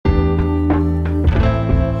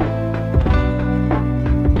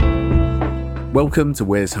Welcome to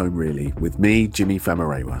Where's Home Really with me, Jimi,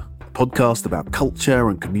 a podcast about culture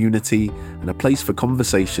and community and a place for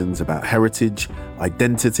conversations about heritage,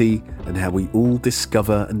 identity, and how we all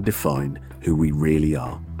discover and define who we really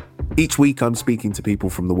are. Each week I'm speaking to people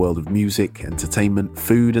from the world of music, entertainment,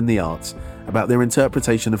 food and the arts about their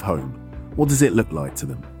interpretation of home. What does it look like to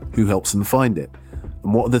them? Who helps them find it?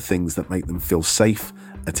 And what are the things that make them feel safe,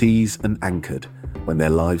 at ease and anchored when their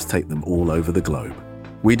lives take them all over the globe?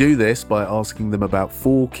 We do this by asking them about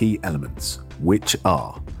four key elements, which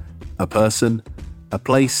are a person, a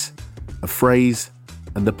place, a phrase,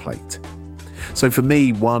 and a plate. So for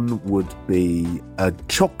me, one would be a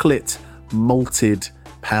chocolate malted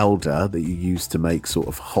powder that you use to make sort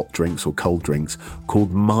of hot drinks or cold drinks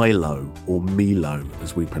called Milo or Milo,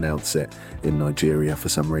 as we pronounce it in Nigeria for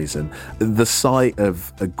some reason. The sight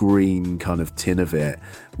of a green kind of tin of it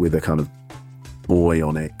with a kind of boy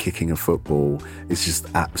on it kicking a football is just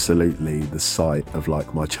absolutely the sight of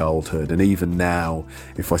like my childhood. And even now,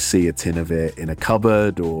 if I see a tin of it in a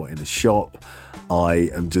cupboard or in a shop, I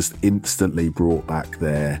am just instantly brought back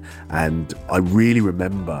there. And I really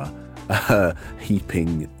remember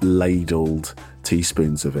heaping ladled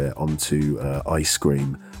teaspoons of it onto ice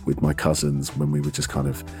cream with my cousins when we were just kind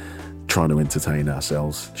of trying to entertain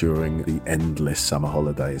ourselves during the endless summer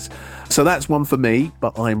holidays. So that's one for me,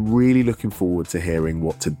 but I'm really looking forward to hearing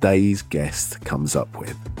what today's guest comes up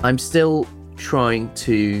with. I'm still trying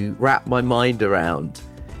to wrap my mind around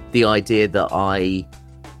the idea that I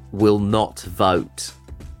will not vote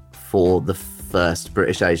for the first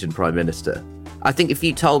British Asian Prime Minister. I think if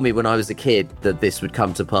you told me when I was a kid that this would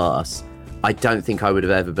come to pass, I don't think I would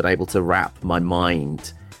have ever been able to wrap my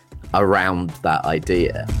mind around that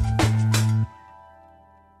idea.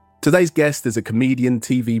 Today's guest is a comedian,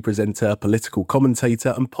 TV presenter, political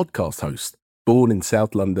commentator and podcast host, born in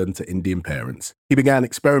South London to Indian parents. He began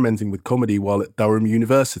experimenting with comedy while at Durham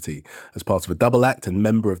University as part of a double act and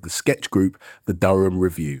member of the sketch group The Durham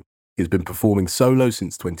Review. He has been performing solo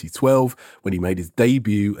since 2012 when he made his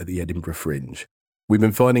debut at the Edinburgh Fringe. We've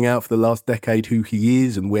been finding out for the last decade who he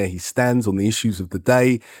is and where he stands on the issues of the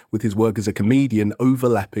day, with his work as a comedian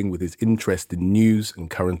overlapping with his interest in news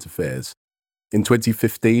and current affairs. In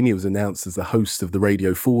 2015, he was announced as the host of the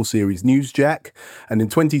Radio 4 series Newsjack, and in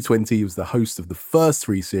 2020, he was the host of the first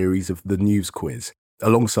three series of The News Quiz,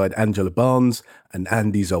 alongside Angela Barnes and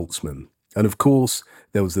Andy Zaltzman. And of course,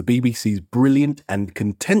 there was the BBC's brilliant and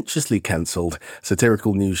contentiously cancelled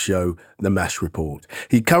satirical news show, The MASH Report.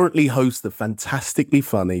 He currently hosts the fantastically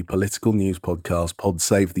funny political news podcast, Pod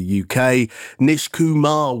Save the UK. Nish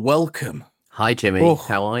Kumar, welcome. Hi, Jimmy.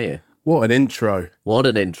 How are you? What an intro. What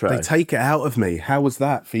an intro. They take it out of me. How was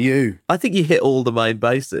that for you? I think you hit all the main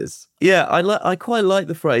bases. Yeah, I quite like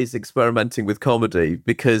the phrase experimenting with comedy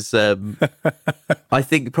because I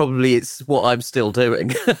think probably it's what I'm still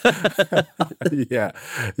doing. Yeah.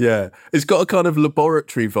 It's got a kind of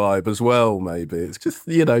laboratory vibe as well, maybe. It's just,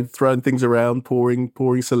 throwing things around,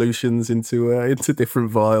 pouring solutions into different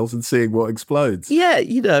vials and seeing what explodes. Yeah,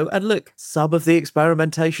 and look, some of the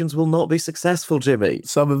experimentations will not be successful, Jimmy.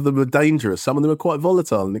 Some of them are dangerous. Some of them are quite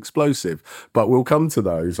volatile and explosive, but we'll come to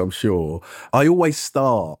those, I'm sure. I always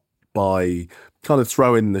start by kind of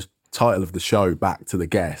throwing the title of the show back to the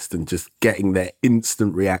guest and just getting their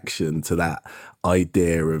instant reaction to that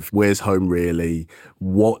idea of where's home really?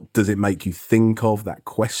 What does it make you think of? That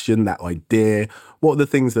question, that idea? What are the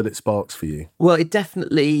things that it sparks for you? Well, it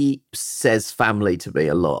definitely says family to me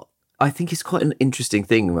a lot. I think it's quite an interesting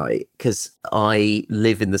thing, right? Because I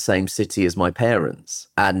live in the same city as my parents,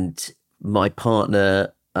 and my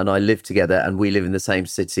partner and I live together, and we live in the same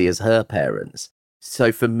city as her parents.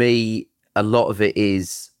 So for me, a lot of it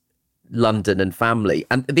is London and family.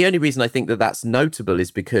 And the only reason I think that that's notable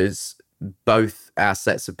is because both our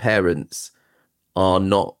sets of parents are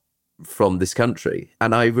not from this country.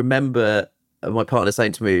 And I remember my partner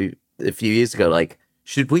saying to me a few years ago, like,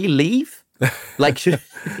 should we leave?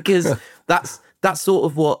 Because that's sort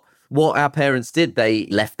of what our parents did. They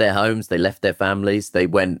left their homes, they left their families, they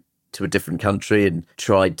went to a different country and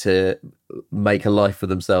tried to make a life for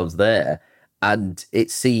themselves there. And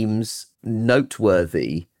it seems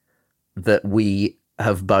noteworthy that we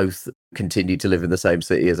have both continued to live in the same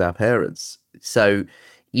city as our parents. So,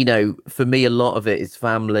 for me, a lot of it is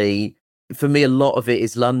family. For me, a lot of it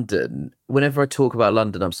is London. Whenever I talk about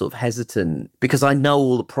London, I'm sort of hesitant because I know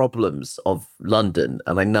all the problems of London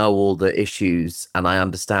and I know all the issues, and I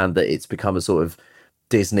understand that it's become a sort of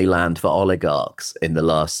Disneyland for oligarchs in the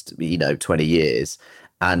last, 20 years.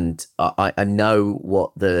 And I know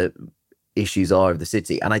what the issues are of the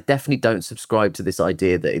city. And I definitely don't subscribe to this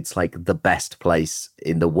idea that it's like the best place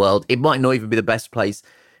in the world. It might not even be the best place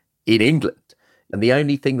in England. And the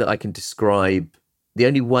only thing that I can describe, the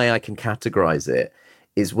only way I can categorize it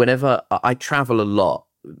is whenever I travel a lot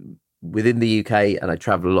within the UK and I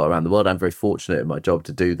travel a lot around the world. I'm very fortunate in my job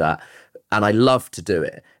to do that. And I love to do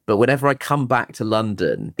it. But whenever I come back to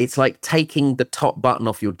London, it's like taking the top button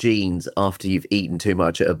off your jeans after you've eaten too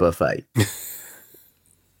much at a buffet.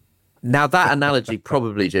 Now, that analogy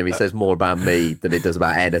probably, Jimmy, says more about me than it does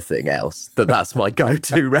about anything else. That's my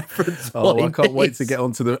go-to reference point. Oh, I can't wait to get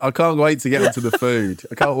onto the. I can't wait to get onto the food.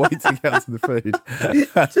 I can't wait to get onto the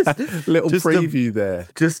food. Little preview there.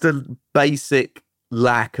 Just a basic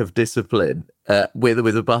lack of discipline with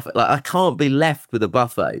a buffet. Like, I can't be left with a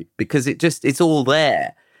buffet because it's all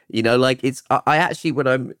there. You know, like I actually, when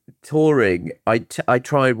I'm touring, I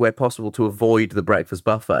try where possible to avoid the breakfast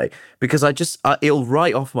buffet because it'll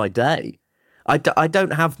write off my day. I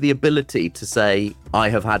don't have the ability to say I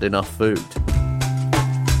have had enough food.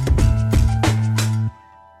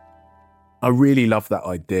 I really love that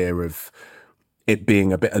idea of it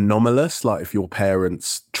being a bit anomalous. Like if your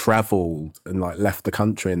parents travelled and like left the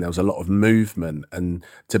country and there was a lot of movement, and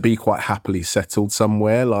to be quite happily settled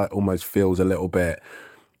somewhere, like almost feels a little bit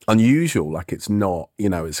unusual. Like it's not, you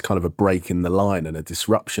know, it's kind of a break in the line and a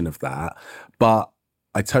disruption of that. But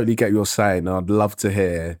I totally get what you're saying, and I'd love to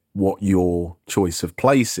hear what your choice of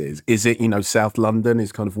place is. Is it, you know, South London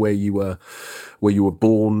is kind of where you were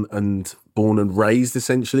born and raised,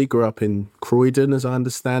 essentially, grew up in Croydon, as I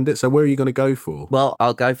understand it. So where are you going to go for? Well,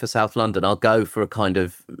 I'll go for South London. I'll go for a kind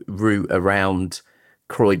of route around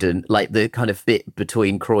Croydon, like the kind of bit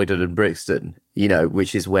between Croydon and Brixton, you know,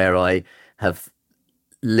 which is where I have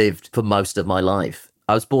lived for most of my life.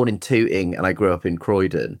 I was born in Tooting and I grew up in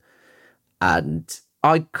Croydon, and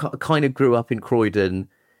I kind of grew up in Croydon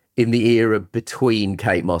in the era between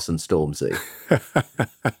Kate Moss and Stormzy.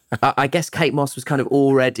 I guess Kate Moss was kind of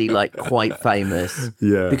already like quite famous,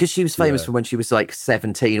 because she was famous from when she was like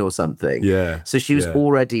 17 or something. So she was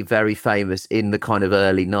already very famous in the kind of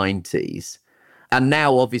early 90s, and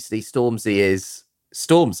now obviously Stormzy is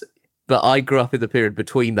Stormzy. But I grew up in the period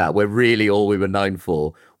between that, where really all we were known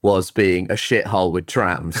for was being a shithole with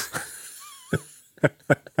trams.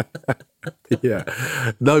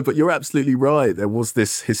 No, but you're absolutely right. There was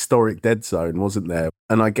this historic dead zone, wasn't there?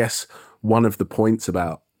 And I guess one of the points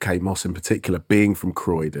about Kate Moss in particular being from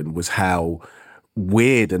Croydon was how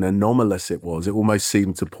weird and anomalous it was. It almost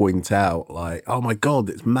seemed to point out like, oh my God,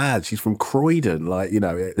 it's mad. She's from Croydon. Like, you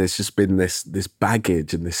know, there's just been this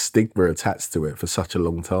baggage and this stigma attached to it for such a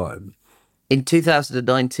long time. In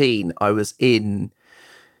 2019, I was in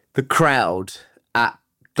the crowd at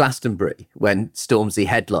Glastonbury when Stormzy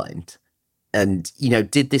headlined, and, you know,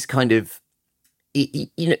 did this kind of, you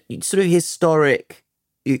know, sort of historic,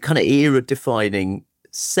 kind of era-defining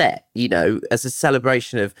set, you know, as a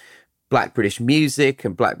celebration of Black British music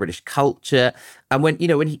and Black British culture. And when, you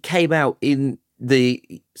know, when he came out in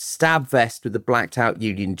the stab vest with the blacked out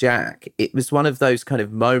Union Jack, it was one of those kind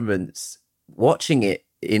of moments watching it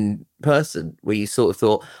in person where you sort of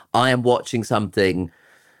thought, I am watching something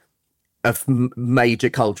of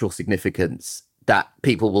major cultural significance that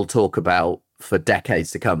people will talk about for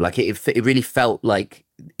decades to come. Like it really felt like,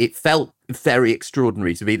 it felt very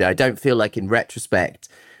extraordinary to be there. I don't feel like in retrospect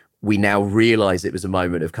we now realize it was a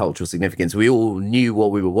moment of cultural significance. We all knew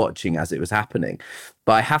what we were watching as it was happening.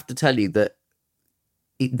 But I have to tell you that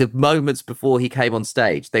the moments before he came on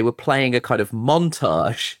stage, they were playing a kind of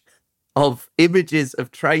montage of images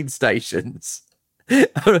of train stations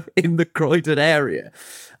in the Croydon area.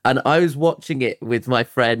 And I was watching it with my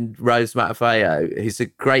friend Rose Matafeo, who's a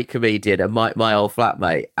great comedian and my old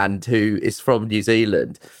flatmate, and who is from New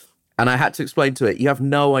Zealand. And I had to explain to her, you have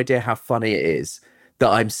no idea how funny it is that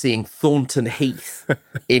I'm seeing Thornton Heath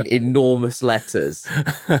in enormous letters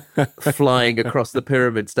flying across the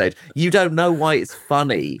pyramid stage. You don't know why it's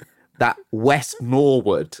funny that West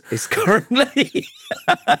Norwood is currently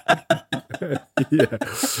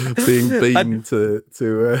being beaten to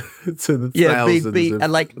the thousands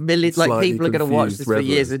and like millions, like people are going to watch this for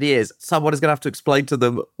years and years. Someone is going to have to explain to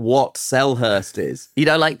them what Selhurst is, you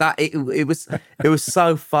know, like that. It was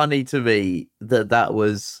so funny to me that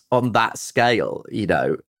was on that scale, you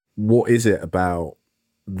know. What is it about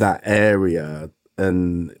that area?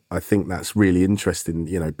 And I think that's really interesting,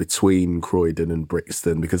 you know, between Croydon and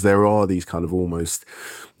Brixton, because there are these kind of almost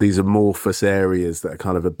these amorphous areas that are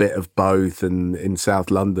kind of a bit of both, and in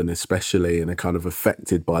South London especially, and are kind of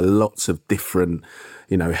affected by lots of different,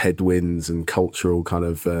 you know, headwinds and cultural kind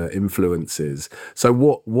of influences. So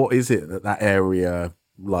what is it that area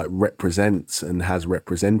like represents and has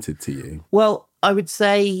represented to you? Well, I would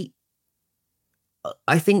say,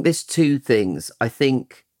 I think there's two things. I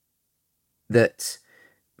think that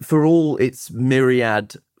for all its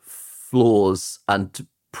myriad flaws and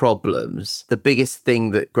problems, the biggest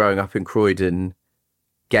thing that growing up in Croydon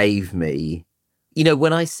gave me,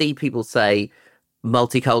 when I see people say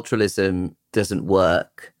multiculturalism doesn't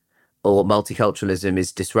work, or multiculturalism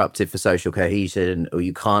is disruptive for social cohesion, or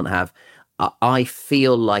you can't have, I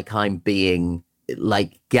feel like I'm being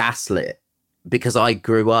like gaslit, because I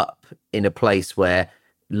grew up in a place where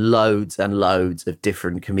loads and loads of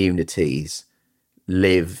different communities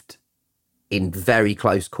lived in very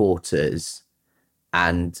close quarters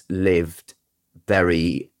and lived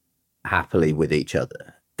very happily with each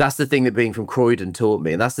other. That's the thing that being from Croydon taught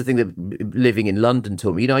me. And that's the thing that living in London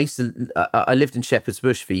taught me. I lived in Shepherd's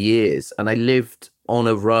Bush for years, and I lived on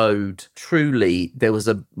a road. Truly, there was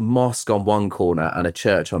a mosque on one corner and a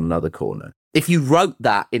church on another corner. If you wrote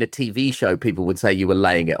that in a TV show, people would say you were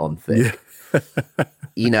laying it on thick.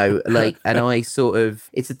 Yeah. And I sort of,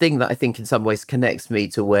 it's a thing that I think in some ways connects me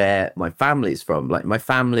to where my family is from. Like, my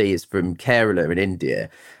family is from Kerala in India,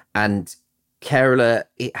 and Kerala,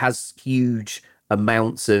 it has huge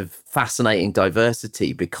amounts of fascinating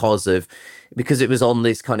diversity because it was on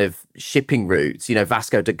this kind of shipping routes.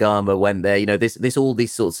 Vasco da Gama went there. This all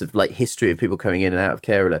these sorts of like history of people coming in and out of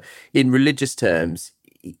Kerala. In religious terms,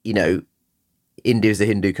 India is a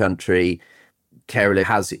Hindu country. Kerala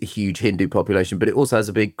has a huge Hindu population, but it also has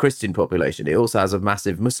a big Christian population. It also has a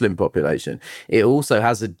massive Muslim population. It also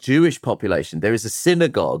has a Jewish population. There is a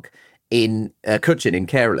synagogue in Cochin in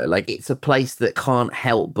Kerala. Like, it's a place that can't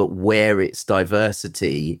help but wear its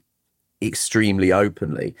diversity extremely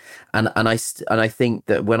openly. And I think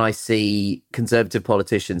that when I see conservative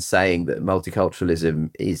politicians saying that multiculturalism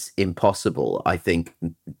is impossible, I think,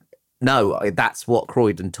 no, that's what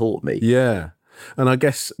Croydon taught me. Yeah. And I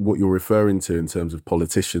guess what you're referring to in terms of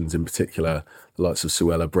politicians in particular, the likes of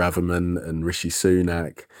Suella Braverman and Rishi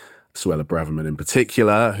Sunak, Suella Braverman in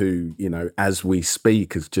particular, who, as we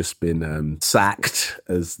speak, has just been sacked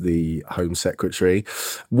as the Home Secretary.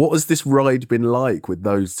 What has this ride been like with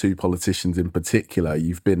those two politicians in particular?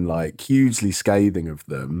 You've been like hugely scathing of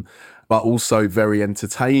them, but also very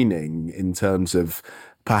entertaining in terms of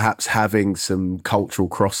perhaps having some cultural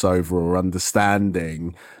crossover or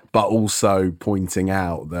understanding, but also pointing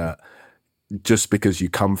out that just because you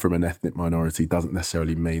come from an ethnic minority doesn't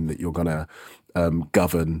necessarily mean that you're going to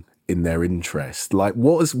govern in their interest. Like,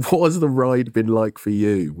 what has the ride been like for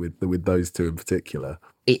you with those two in particular?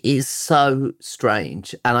 It is so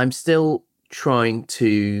strange, and I'm still trying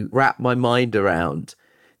to wrap my mind around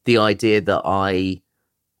the idea that I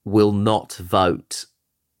will not vote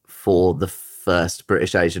for the first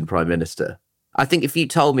British Asian Prime Minister. I think if you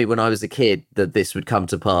told me when I was a kid that this would come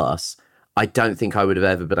to pass, I don't think I would have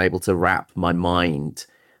ever been able to wrap my mind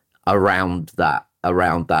around that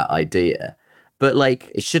idea. But like,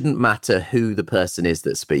 it shouldn't matter who the person is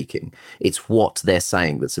that's speaking. It's what they're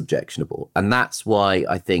saying that's objectionable. And that's why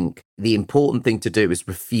I think the important thing to do is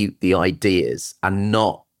refute the ideas and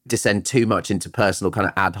not descend too much into personal kind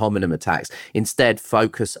of ad hominem attacks. Instead,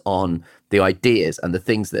 focus on the ideas and the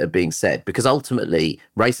things that are being said, because ultimately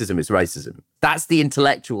racism is racism. That's the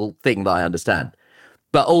intellectual thing that I understand.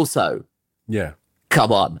 But also, yeah,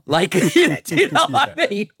 come on, like, do you know what I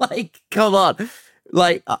mean? Like, come on.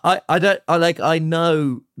 Like, I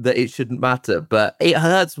know that it shouldn't matter, but it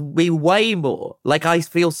hurts me way more. Like, I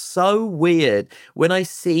feel so weird when I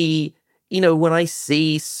see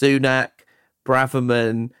Sunak,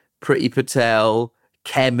 Braverman, Priti Patel,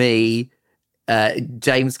 Kemi,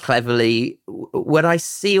 James Cleverly. When I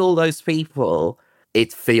see all those people,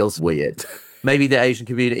 it feels weird. Maybe the Asian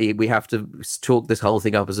community, we have to chalk this whole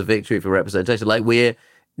thing up as a victory for representation. Like, we're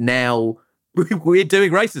doing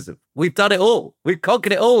racism. We've done it all. We've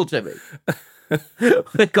conquered it all, Jimmy.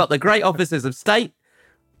 We've got the great offices of state.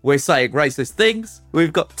 We're saying racist things.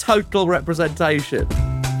 We've got total representation.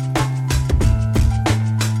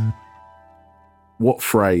 What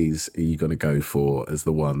phrase are you going to go for as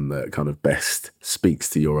the one that kind of best speaks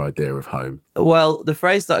to your idea of home? Well, the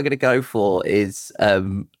phrase that I'm going to go for is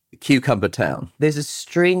Cucumber Town. There's a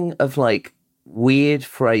string of like weird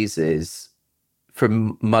phrases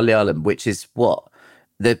from Malayalam, which is what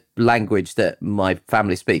the language that my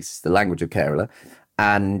family speaks, the language of Kerala.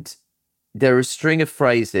 And there are a string of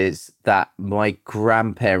phrases that my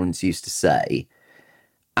grandparents used to say.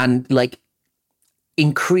 And like,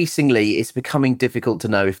 increasingly, it's becoming difficult to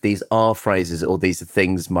know if these are phrases or these are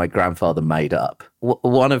things my grandfather made up.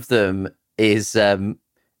 One of them is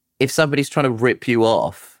if somebody's trying to rip you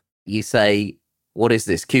off, you say, "What is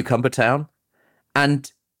this, Cucumber Town?"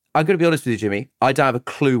 And I'm going to be honest with you, Jimmy, I don't have a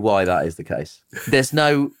clue why that is the case. There's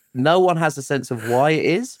no one has a sense of why it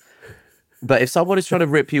is, But if someone is trying to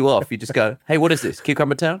rip you off, you just go, hey, what is this?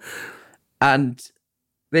 Cucumber Town? And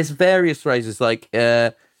there's various phrases like,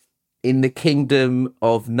 in the kingdom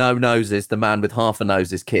of no noses, the man with half a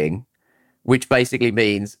nose is king, which basically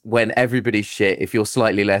means when everybody's shit, if you're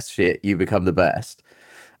slightly less shit, you become the best.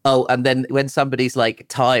 Oh, and then when somebody's like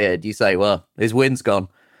tired, you say, well, his wind's gone.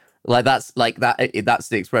 That's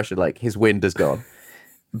the expression, like his wind is gone.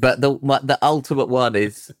 But the ultimate one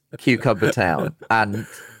is Cucumber Town. And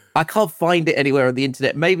I can't find it anywhere on the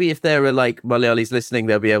internet. Maybe if there are like Malayalis listening,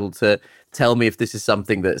 they'll be able to tell me if this is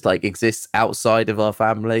something that's like exists outside of our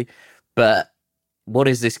family. But what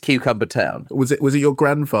is this Cucumber Town? Was it your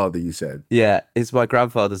grandfather, you said? Yeah, it's my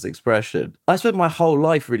grandfather's expression. I spent my whole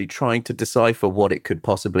life really trying to decipher what it could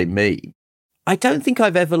possibly mean. I don't think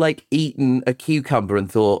I've ever like eaten a cucumber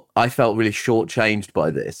and thought I felt really shortchanged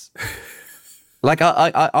by this. Like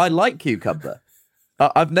I like cucumber.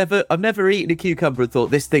 I've never eaten a cucumber and thought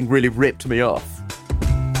this thing really ripped me off.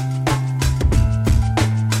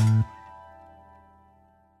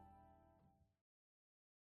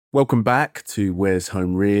 Welcome back to Where's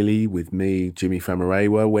Home Really with me, Jimi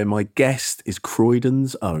Famarewa, where my guest is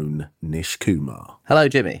Croydon's own Nish Kumar. Hello,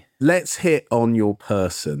 Jimmy. Let's hit on your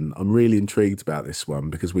person. I'm really intrigued about this one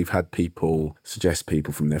because we've had people suggest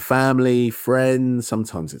people from their family, friends.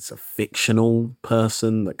 Sometimes it's a fictional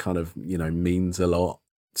person that kind of, means a lot,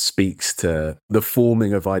 speaks to the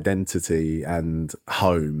forming of identity and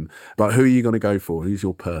home. But who are you going to go for? Who's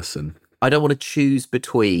your person? I don't want to choose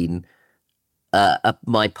between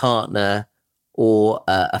my partner or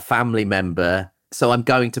a family member. So I'm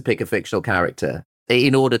going to pick a fictional character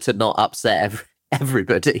in order to not upset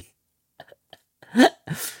everybody.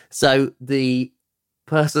 So the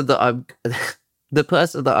person that I'm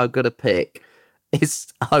going to pick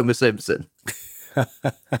is Homer Simpson.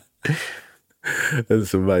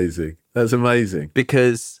 That's amazing.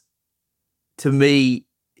 Because to me,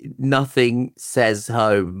 nothing says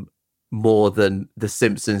home more than The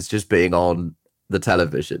Simpsons just being on the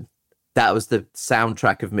television. That was the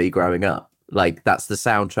soundtrack of me growing up. Like, that's the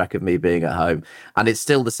soundtrack of me being at home. And it's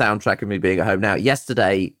still the soundtrack of me being at home now.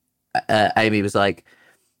 Yesterday, Amy was like,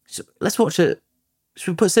 let's watch it.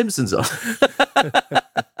 Should we put Simpsons on?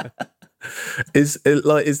 Is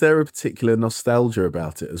there a particular nostalgia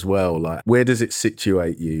about it as well? Like, where does it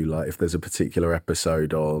situate you? Like, if there's a particular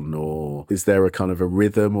episode on, or is there a kind of a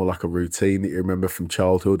rhythm or like a routine that you remember from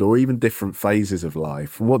childhood, or even different phases of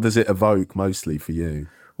life? And what does it evoke mostly for you?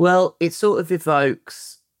 Well, it sort of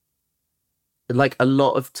evokes like a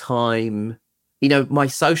lot of time. My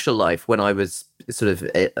social life when I was sort of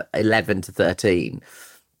 11 to 13,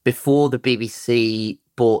 before the BBC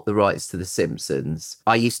bought the rights to The Simpsons,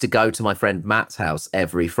 I used to go to my friend Matt's house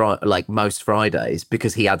every Friday, like most Fridays,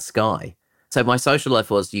 because he had Sky. So my social life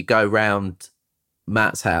was you go round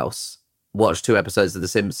Matt's house, watch 2 episodes of The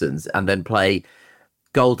Simpsons, and then play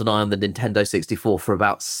GoldenEye on the Nintendo 64 for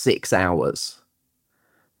about 6 hours.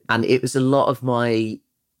 And it was a lot of my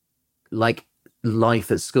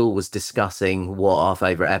life at school was discussing what our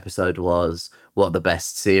favorite episode was, what the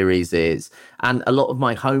best series is. And a lot of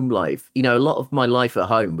my home life, a lot of my life at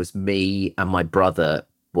home was me and my brother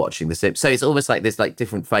watching The Simpsons. So it's almost like there's like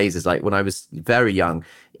different phases. Like when I was very young,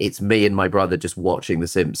 it's me and my brother just watching The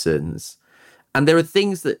Simpsons. And there are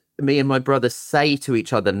things that me and my brother say to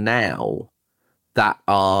each other now that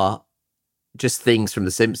are just things from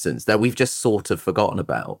The Simpsons that we've just sort of forgotten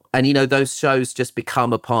about. And, those shows just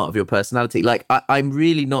become a part of your personality. Like, I'm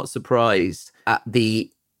really not surprised at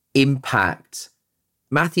the impact.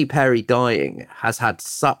 Matthew Perry dying has had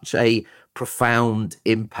such a profound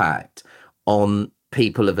impact on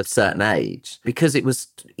people of a certain age because it was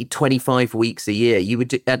 25 weeks a year. You would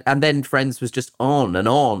do, and then Friends was just on and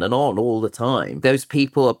on and on all the time. Those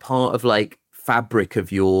people are part of like fabric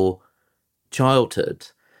of your childhood.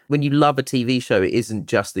 When you love a TV show, it isn't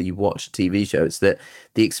just that you watch a TV show. It's that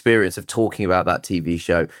the experience of talking about that TV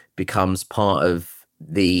show becomes part of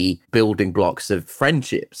the building blocks of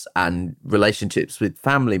friendships and relationships with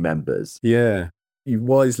family members. Yeah. You've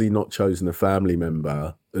wisely not chosen a family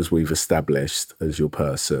member, as we've established, as your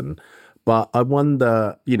person. But I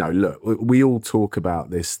wonder, look, we all talk about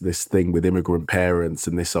this thing with immigrant parents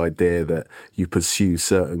and this idea that you pursue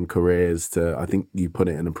certain careers to, I think you put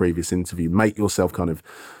it in a previous interview, make yourself kind of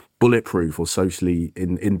bulletproof or socially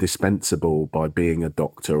indispensable by being a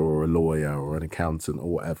doctor or a lawyer or an accountant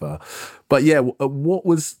or whatever. But yeah, what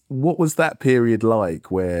was that period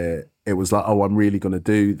like where it was like, oh, I'm really going to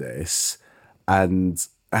do this? And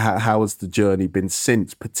how has the journey been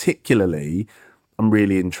since? Particularly, I'm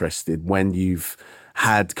really interested when you've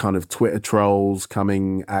had kind of Twitter trolls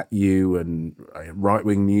coming at you and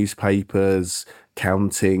right-wing newspapers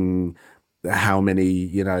counting how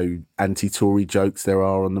many, anti-Tory jokes there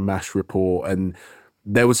are on the MASH report. And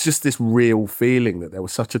there was just this real feeling that there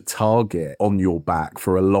was such a target on your back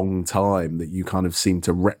for a long time that you kind of seemed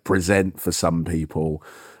to represent for some people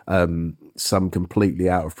some completely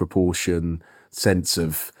out of proportion sense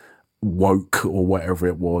of woke or whatever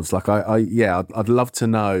it was. Like, I'd love to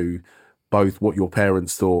know both what your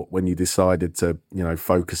parents thought when you decided to,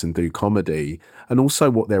 focus and do comedy, and also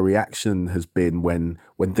what their reaction has been when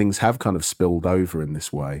things have kind of spilled over in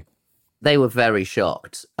this way. They were very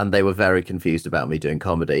shocked and they were very confused about me doing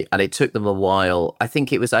comedy. And it took them a while. I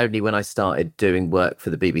think it was only when I started doing work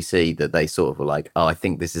for the BBC that they sort of were like, oh, I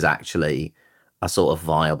think this is actually a sort of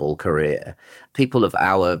viable career. People of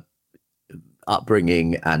our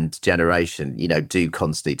upbringing and generation, do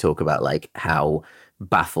constantly talk about like how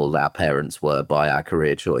baffled our parents were by our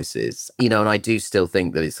career choices, and I do still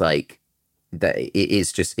think that it's like that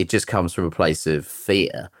it just comes from a place of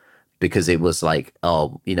fear, because it was like,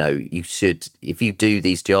 oh, you should, if you do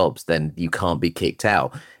these jobs, then you can't be kicked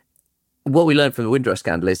out. What we learned from the Windrush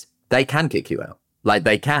scandal is they can kick you out. Like,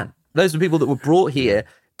 they can. Those are people that were brought here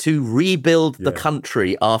to rebuild the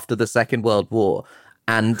country after the Second World War,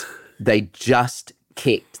 and they just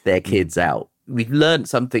kicked their kids out. We've learned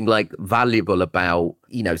something like valuable about,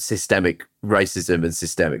 systemic racism and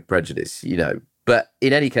systemic prejudice, But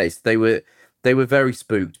in any case, they were very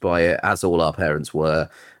spooked by it, as all our parents were.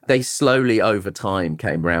 They slowly over time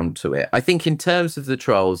came round to it. I think in terms of the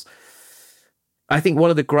trolls, I think one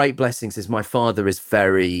of the great blessings is my father is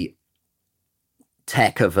very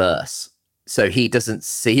tech averse. So he doesn't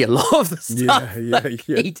see a lot of the stuff.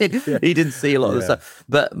 He didn't see a lot of the stuff.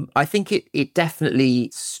 But I think it definitely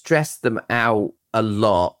stressed them out a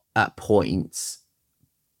lot at points.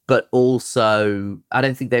 But also, I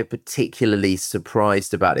don't think they're particularly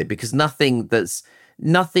surprised about it, because nothing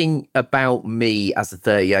about me as a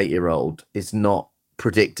 38-year-old is not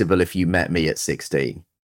predictable if you met me at 16.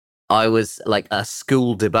 I was like a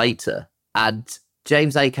school debater, and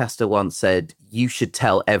James Acaster once said, you should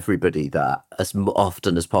tell everybody that as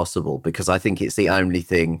often as possible, because I think it's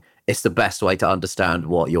the best way to understand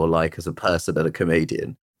what you're like as a person and a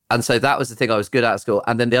comedian. And so that was the thing I was good at school.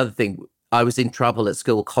 And then the other thing, I was in trouble at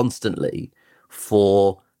school constantly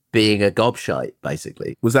for being a gobshite,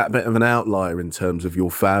 basically. Was that a bit of an outlier in terms of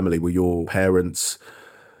your family? Were your parents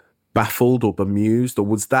baffled or bemused, or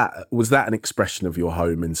was that an expression of your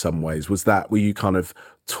home in some ways? Were you kind of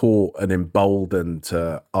taught and emboldened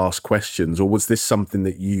to ask questions, or was this something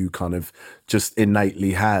that you kind of just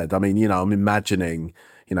innately had? I mean, I'm imagining,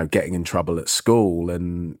 getting in trouble at school,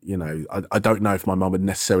 and, I don't know if my mum would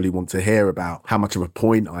necessarily want to hear about how much of a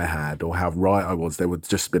point I had or how right I was. There would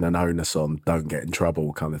just been an onus on don't get in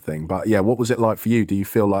trouble kind of thing. But yeah, what was it like for you? Do you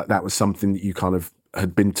feel like that was something that you kind of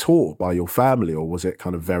had been taught by your family, or was it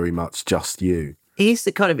kind of very much just you? Here's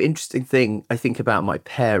the kind of interesting thing I think about my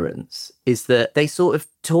parents, is that they sort of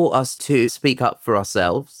taught us to speak up for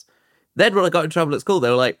ourselves. Then when I got in trouble at school, they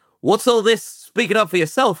were like, what's all this speaking up for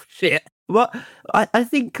yourself shit? But I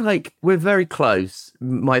think like we're very close,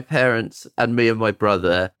 my parents and me and my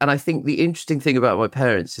brother. And I think the interesting thing about my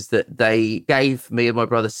parents is that they gave me and my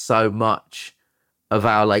brother so much of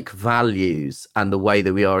our like values and the way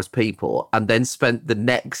that we are as people, and then spent the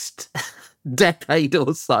next decade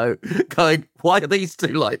or so going, why are these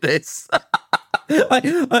two like this?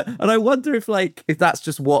 And I wonder if that's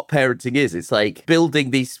just what parenting is. It's like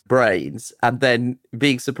building these brains and then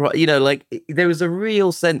being surprised, there was a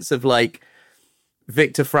real sense of like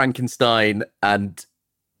Victor Frankenstein and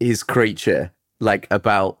his creature, like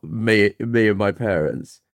about me and my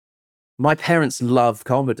parents. My parents love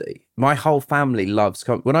comedy. My whole family loves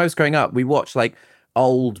comedy. When I was growing up, we watched like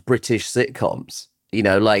old British sitcoms,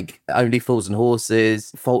 like Only Fools and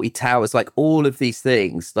Horses, Fawlty Towers, like all of these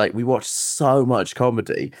things. Like we watched so much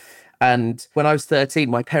comedy. And when I was 13,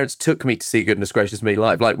 my parents took me to see Goodness Gracious Me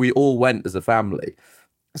live. Like we all went as a family.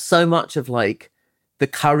 So much of like the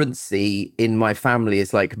currency in my family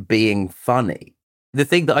is like being funny. The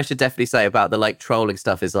thing that I should definitely say about the like trolling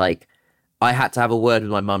stuff is like, I had to have a word with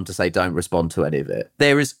my mum to say, don't respond to any of it.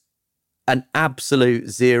 There is an absolute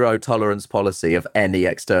zero tolerance policy of any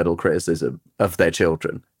external criticism of their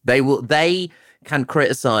children. They can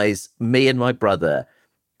criticize me and my brother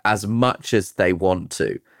as much as they want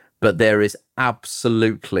to, but there is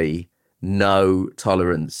absolutely no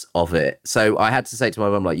tolerance of it. So I had to say to my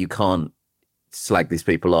mum, like, you can't slag these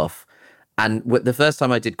people off. And the first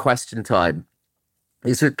time I did Question Time,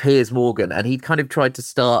 it's with Piers Morgan, and he kind of tried to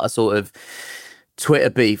start a sort of Twitter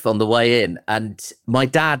beef on the way in, and my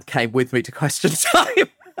dad came with me to Question Time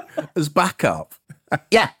as backup.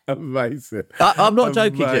 Yeah, Amazing. I'm not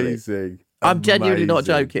joking, Amazing. Jimmy. I'm genuinely not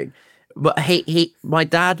joking. But my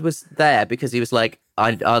dad was there because he was like,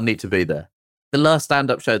 I'll need to be there. The last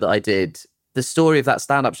stand-up show that I did, the story of that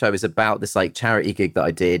stand-up show is about this like charity gig that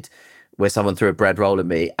I did where someone threw a bread roll at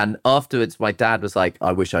me. And afterwards, my dad was like,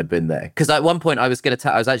 I wish I'd been there. Because at one point I was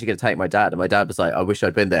actually going to take my dad, and my dad was like, I wish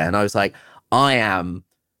I'd been there. And I was like, I am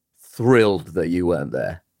thrilled that you weren't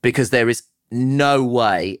there, because there is no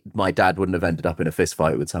way my dad wouldn't have ended up in a fist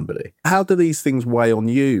fight with somebody. How do these things weigh on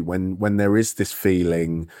you when there is this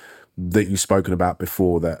feeling that you've spoken about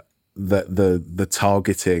before, that the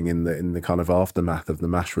targeting in the kind of aftermath of the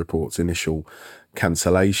MASH report's initial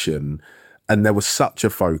cancellation, and there was such a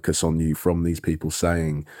focus on you from these people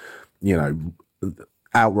saying, you know,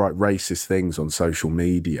 outright racist things on social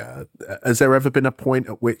media? Has there ever been a point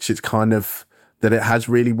at which it's kind of that it has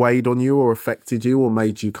really weighed on you or affected you or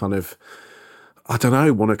made you kind of, I don't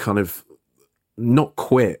know, want to kind of not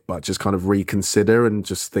quit, but just kind of reconsider and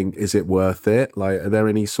just think, is it worth it? Like, are there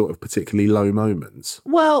any sort of particularly low moments?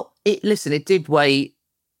 Well, it did weigh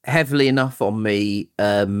heavily enough on me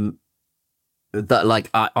that like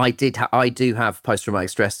I do have post-traumatic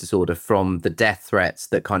stress disorder from the death threats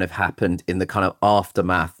that kind of happened in the kind of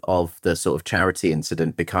aftermath of the sort of charity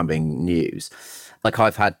incident becoming news. Like,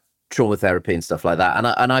 I've had trauma therapy and stuff like that,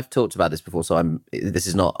 and I've talked about this before, so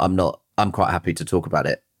I'm quite happy to talk about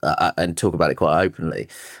it and talk about it quite openly.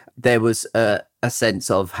 There was a sense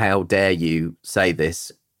of, how dare you say this?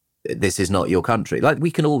 This is not your country. Like,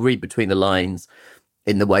 we can all read between the lines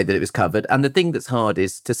in the way that it was covered. And the thing that's hard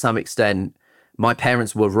is, to some extent, my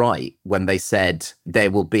parents were right when they said there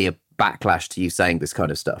will be a backlash to you saying this kind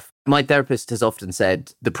of stuff. My therapist has often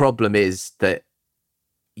said, the problem is that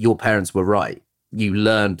your parents were right. You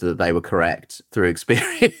learned that they were correct through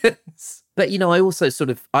experience. But, you know, I also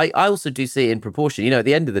do see it in proportion. You know, at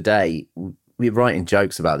the end of the day, we're writing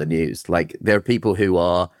jokes about the news. Like, there are people who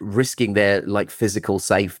are risking their like physical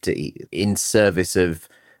safety in service of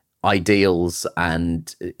ideals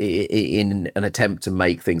and in an attempt to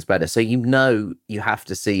make things better. So, you know, you have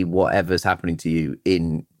to see whatever's happening to you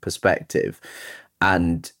in perspective.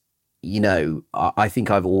 And, you know, I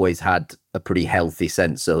think I've always had a pretty healthy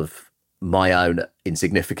sense of my own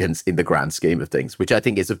insignificance in the grand scheme of things, which I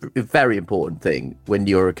think is a very important thing when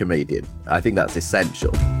you're a comedian. I think that's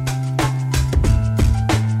essential.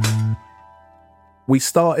 We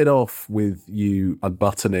started off with you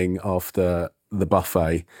unbuttoning after the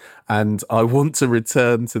buffet, and I want to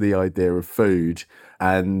return to the idea of food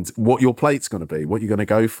and what your plate's going to be, what you're going to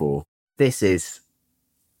go for. This is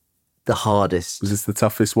the hardest. Is this the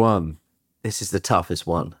toughest one? This is the toughest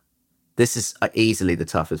one. This is easily the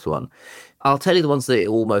toughest one. I'll tell you the ones that it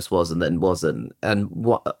almost was and then wasn't. And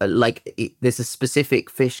there's a specific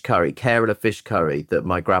fish curry, Kerala fish curry, that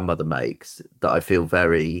my grandmother makes that I feel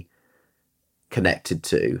very connected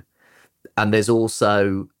to. And there's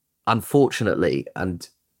also, unfortunately, and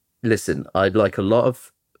listen, I like a lot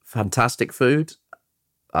of fantastic food.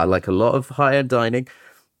 I like a lot of high-end dining,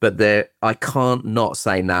 but I can't not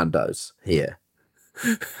say Nando's here.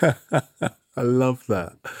 I love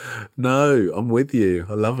that. No, I'm with you.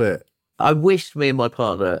 I love it. I wish me and my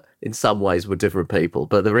partner in some ways were different people,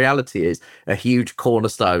 but the reality is a huge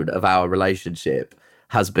cornerstone of our relationship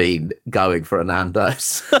has been going for a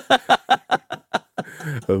Nando's.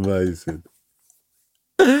 Amazing.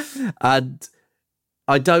 And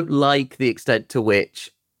I don't like the extent to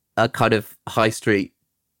which a kind of high street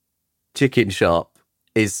chicken shop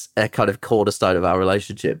is a kind of cornerstone of our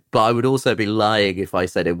relationship. But I would also be lying if I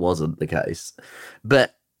said it wasn't the case.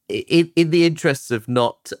 But in the interests of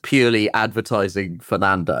not purely advertising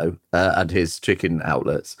Fernando and his chicken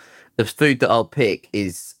outlets, the food that I'll pick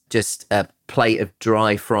is just a plate of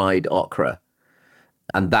dry fried okra.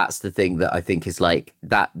 And that's the thing that I think is like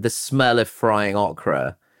that. The smell of frying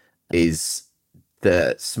okra is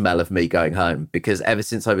the smell of me going home, because ever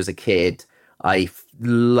since I was a kid, I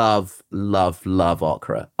love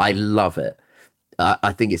okra. I love it.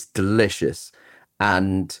 I think it's delicious.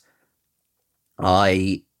 And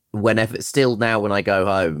still now when I go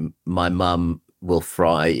home, my mum will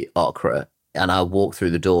fry okra and I'll walk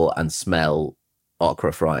through the door and smell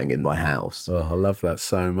okra frying in my house. Oh, I love that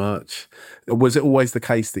so much. Was it always the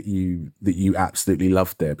case that you absolutely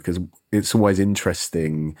loved it? Because it's always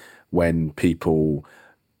interesting when people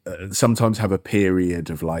sometimes have a period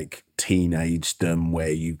of like teenagedom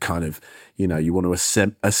where you kind of, you know, you want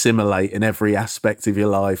to assimilate in every aspect of your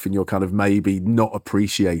life, and you're kind of maybe not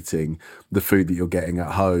appreciating the food that you're getting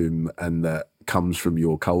at home and that comes from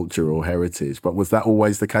your culture or heritage. But was that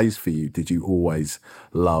always the case for you? Did you always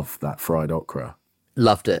love that fried okra?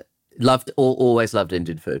 Loved it. Always loved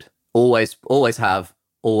Indian food. Always have,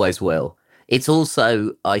 always will. It's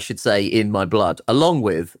also, I should say, in my blood, along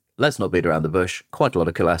with let's not beat around the bush, quite a lot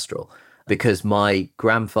of cholesterol. Because my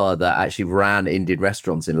grandfather actually ran Indian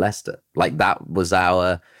restaurants in Leicester. Like, that was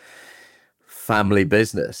our family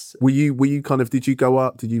business. Were you kind of, did you go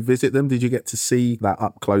up, did you visit them? Did you get to see that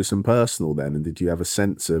up close and personal then? And did you have a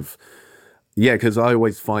sense of, yeah, because I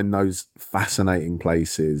always find those fascinating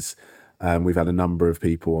places. We've had a number of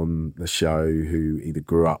people on the show who either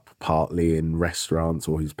grew up partly in restaurants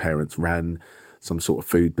or whose parents ran some sort of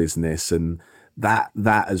food business. And that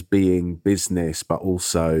as being business, but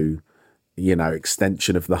also, you know,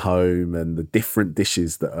 extension of the home and the different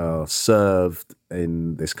dishes that are served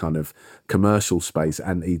in this kind of commercial space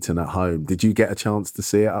and eaten at home. Did you get a chance to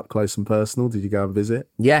see it up close and personal? Did you go and visit?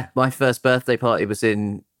 Yeah, my first birthday party was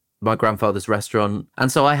in my grandfather's restaurant.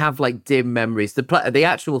 And so I have like dim memories. The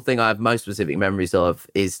actual thing I have most specific memories of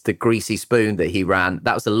is the greasy spoon that he ran.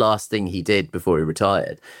 That was the last thing he did before he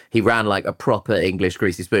retired. He ran like a proper English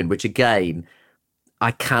greasy spoon, which again,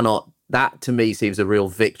 I cannot, that to me seems a real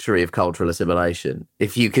victory of cultural assimilation.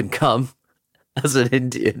 If you can come as an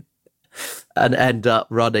Indian and end up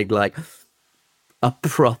running like a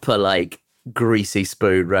proper like greasy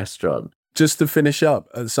spoon restaurant. Just to finish up,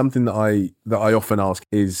 something that I often ask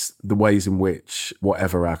is the ways in which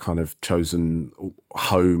whatever our kind of chosen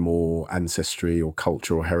home or ancestry or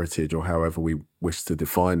culture or heritage or however we wish to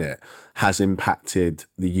define it has impacted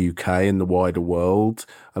the UK and the wider world.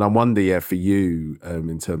 And I wonder, yeah, for you,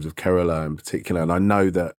 in terms of Kerala in particular, and I know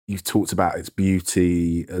that you've talked about its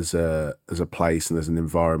beauty as a place and as an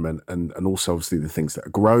environment, and also obviously the things that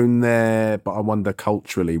are grown there. But I wonder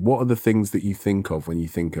culturally, what are the things that you think of when you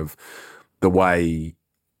think of the way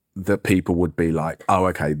that people would be like, oh,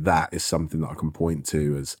 okay, that is something that I can point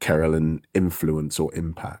to as Kerala influence or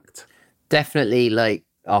impact? Definitely, like,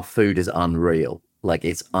 our food is unreal. Like,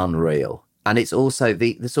 it's unreal. And it's also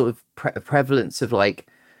the sort of prevalence of like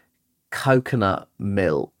coconut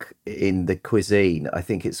milk in the cuisine. I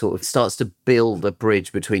think it sort of starts to build a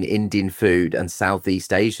bridge between Indian food and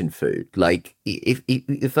Southeast Asian food. Like, if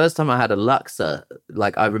the first time I had a laksa,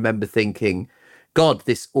 like, I remember thinking, God,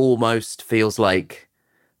 this almost feels like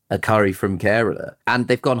a curry from Kerala. And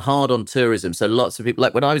they've gone hard on tourism. So lots of people,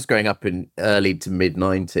 like when I was growing up in early to mid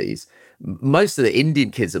 90s, most of the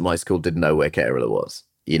Indian kids at my school didn't know where Kerala was,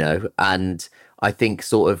 you know? And I think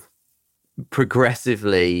sort of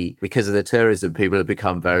progressively, because of the tourism, people have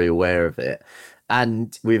become very aware of it.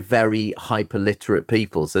 And we're very hyper-literate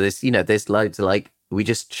people. So there's, you know, there's loads of like, we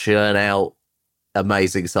just churn out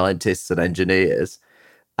amazing scientists and engineers.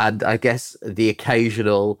 And I guess the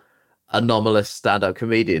occasional anomalous stand-up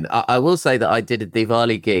comedian. I will say that I did a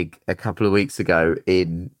Diwali gig a couple of weeks ago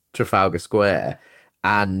in Trafalgar Square,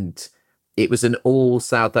 and it was an all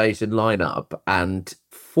South Asian lineup, and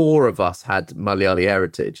 4 of us had Malayali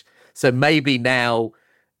heritage. So maybe now,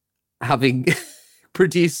 having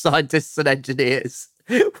produced scientists and engineers,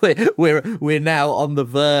 we're now on the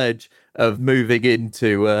verge of moving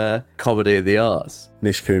into comedy of the arts.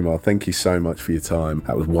 Nish Kumar, thank you so much for your time.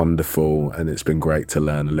 That was wonderful, and it's been great to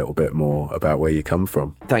learn a little bit more about where you come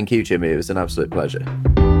from. Thank you, Jimmy. It was an absolute pleasure.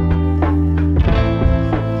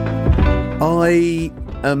 I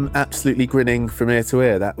am absolutely grinning from ear to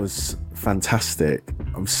ear. That was fantastic.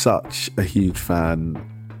 I'm such a huge fan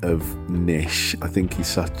of Nish. I think he's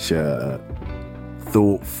such a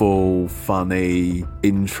thoughtful, funny,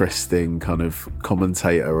 interesting kind of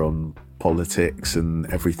commentator on politics and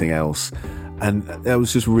everything else. And that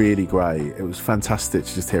was just really great. It was fantastic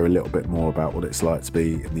to just hear a little bit more about what it's like to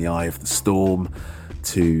be in the eye of the storm,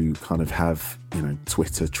 to kind of have, you know,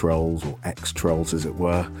 Twitter trolls or ex-trolls, as it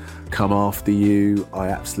were, come after you. I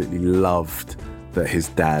absolutely loved that his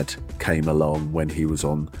dad came along when he was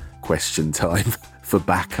on Question Time for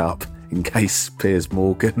backup in case Piers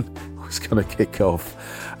Morgan was going to kick off.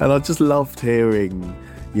 And I just loved hearing,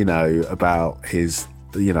 you know, about his,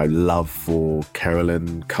 you know, love for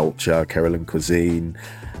Kerala culture, Kerala cuisine,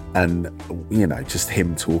 and, you know, just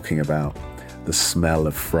him talking about the smell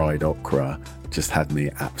of fried okra just had me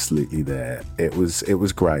absolutely there. It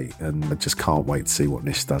was great, and I just can't wait to see what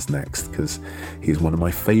Nish does next, because he's one of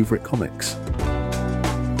my favourite comics.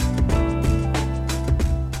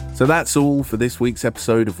 So that's all for this week's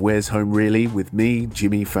episode of Where's Home Really with me,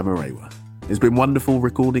 Jimi Famarewa. It's been wonderful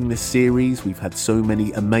recording this series. We've had so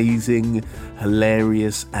many amazing,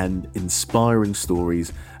 hilarious and inspiring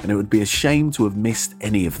stories, and it would be a shame to have missed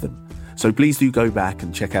any of them. So please do go back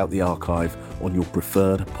and check out the archive on your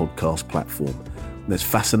preferred podcast platform. There's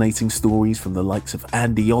fascinating stories from the likes of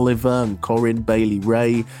Andy Oliver and Corinne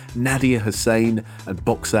Bailey-Ray, Nadia Hussain and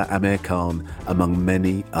boxer Amir Khan, among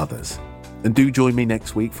many others. And do join me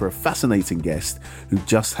next week for a fascinating guest who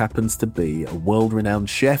just happens to be a world-renowned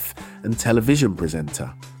chef and television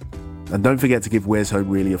presenter. And don't forget to give Where's Home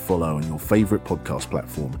Really a follow on your favourite podcast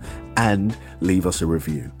platform and leave us a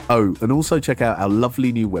review. Oh, and also check out our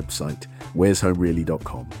lovely new website,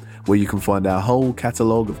 where'shomereally.com, where you can find our whole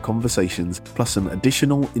catalogue of conversations plus some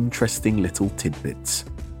additional interesting little tidbits.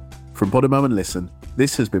 From Podimo and Listen,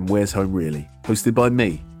 this has been Where's Home Really, hosted by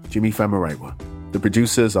me, Jimi Famarewa. The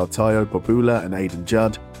producers are Tayo Popula and Aidan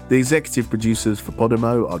Judd. The executive producers for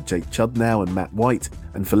Podimo are Jake Chudnow and Matt White,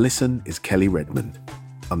 and for Listen is Kelly Redmond.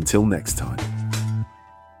 Until next time.